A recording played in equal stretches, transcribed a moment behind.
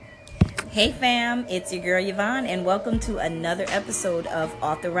Hey fam, it's your girl Yvonne and welcome to another episode of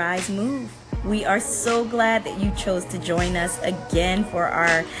Authorized Move. We are so glad that you chose to join us again for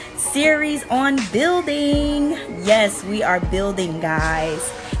our series on building. Yes, we are building,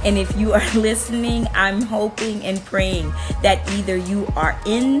 guys. And if you are listening, I'm hoping and praying that either you are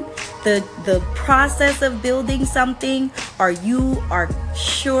in the process of building something or you are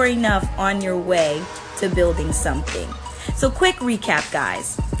sure enough on your way to building something. So quick recap,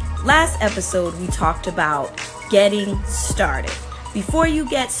 guys. Last episode, we talked about getting started. Before you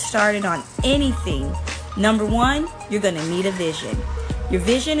get started on anything, number one, you're going to need a vision. Your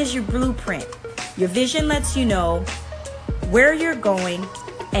vision is your blueprint. Your vision lets you know where you're going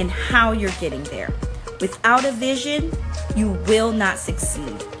and how you're getting there. Without a vision, you will not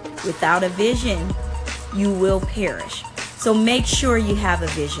succeed. Without a vision, you will perish. So make sure you have a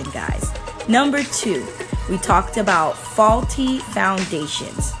vision, guys. Number two, we talked about faulty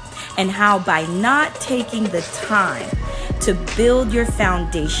foundations and how by not taking the time to build your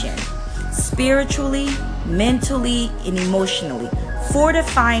foundation spiritually, mentally, and emotionally,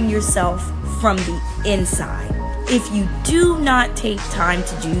 fortifying yourself from the inside. If you do not take time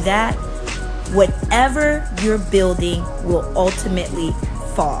to do that, whatever you're building will ultimately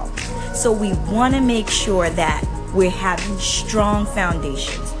fall. So we want to make sure that we're having strong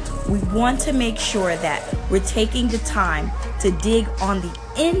foundations. We want to make sure that we're taking the time to dig on the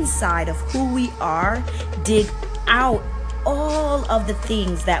inside of who we are, dig out all of the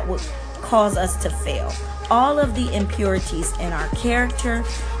things that would cause us to fail, all of the impurities in our character,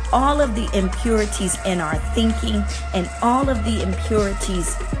 all of the impurities in our thinking, and all of the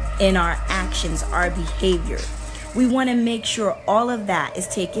impurities in our actions, our behavior. We want to make sure all of that is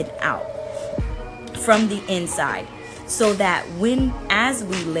taken out from the inside so that as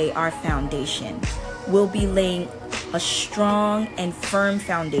we lay our foundation, we'll be laying a strong and firm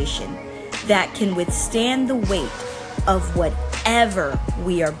foundation that can withstand the weight of whatever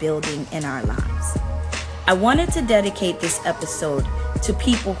we are building in our lives. I wanted to dedicate this episode to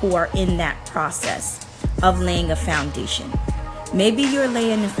people who are in that process of laying a foundation. Maybe you're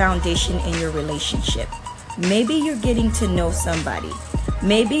laying a foundation in your relationship. Maybe you're getting to know somebody.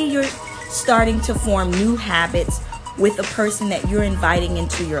 Maybe you're starting to form new habits with a person that you're inviting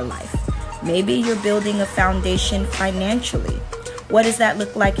into your life. Maybe you're building a foundation financially. What does that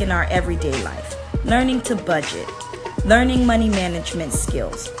look like in our everyday life? Learning to budget, learning money management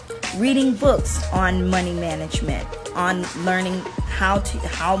skills, reading books on money management, on learning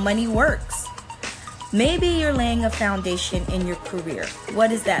how money works. Maybe you're laying a foundation in your career. What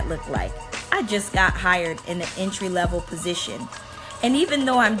does that look like? I just got hired in an entry-level position. And even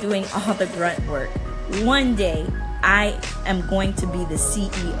though I'm doing all the grunt work, one day I am going to be the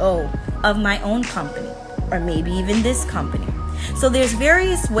CEO of my own company, or maybe even this company. So there's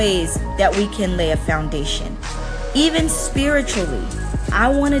various ways that we can lay a foundation. Even spiritually, I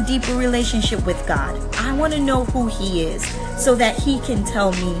want a deeper relationship with God. I want to know who He is so that He can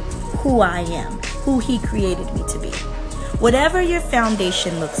tell me who I am, who He created me to be. Whatever your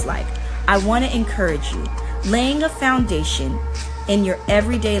foundation looks like, I want to encourage you. Laying a foundation in your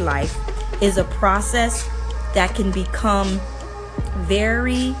everyday life is a process that can become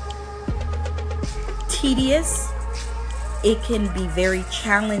very tedious. It can be very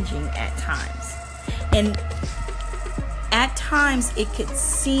challenging at times. And at times it could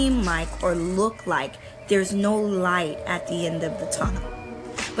seem like or look like there's no light at the end of the tunnel.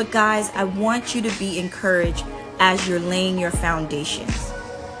 But guys, I want you to be encouraged as you're laying your foundations.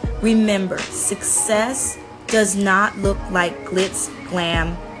 Remember, success does not look like glitz,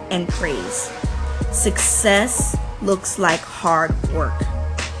 glam, and praise. Success looks like hard work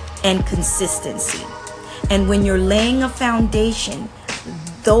and consistency. And when you're laying a foundation,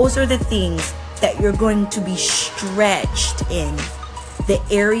 those are the things that you're going to be stretched in, the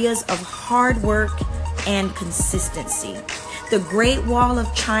areas of hard work and consistency. The Great Wall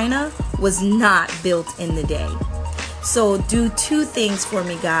of China was not built in the day. So do two things for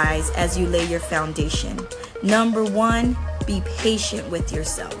me, guys, as you lay your foundation. Number one, be patient with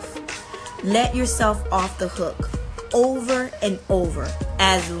yourself. Let yourself off the hook over and over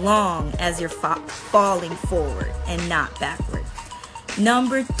as long as you're falling forward and not backward.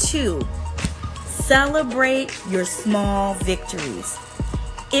 Number two, celebrate your small victories.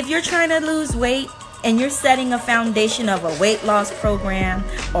 If you're trying to lose weight and you're setting a foundation of a weight loss program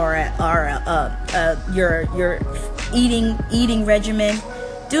or your eating regimen,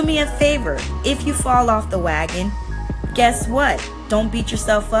 do me a favor. If you fall off the wagon, guess what? Don't beat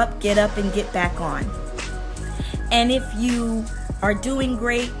yourself up. Get up and get back on. And if you are doing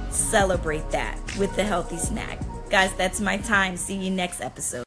great, celebrate that with the healthy snack. Guys, that's my time. See you next episode.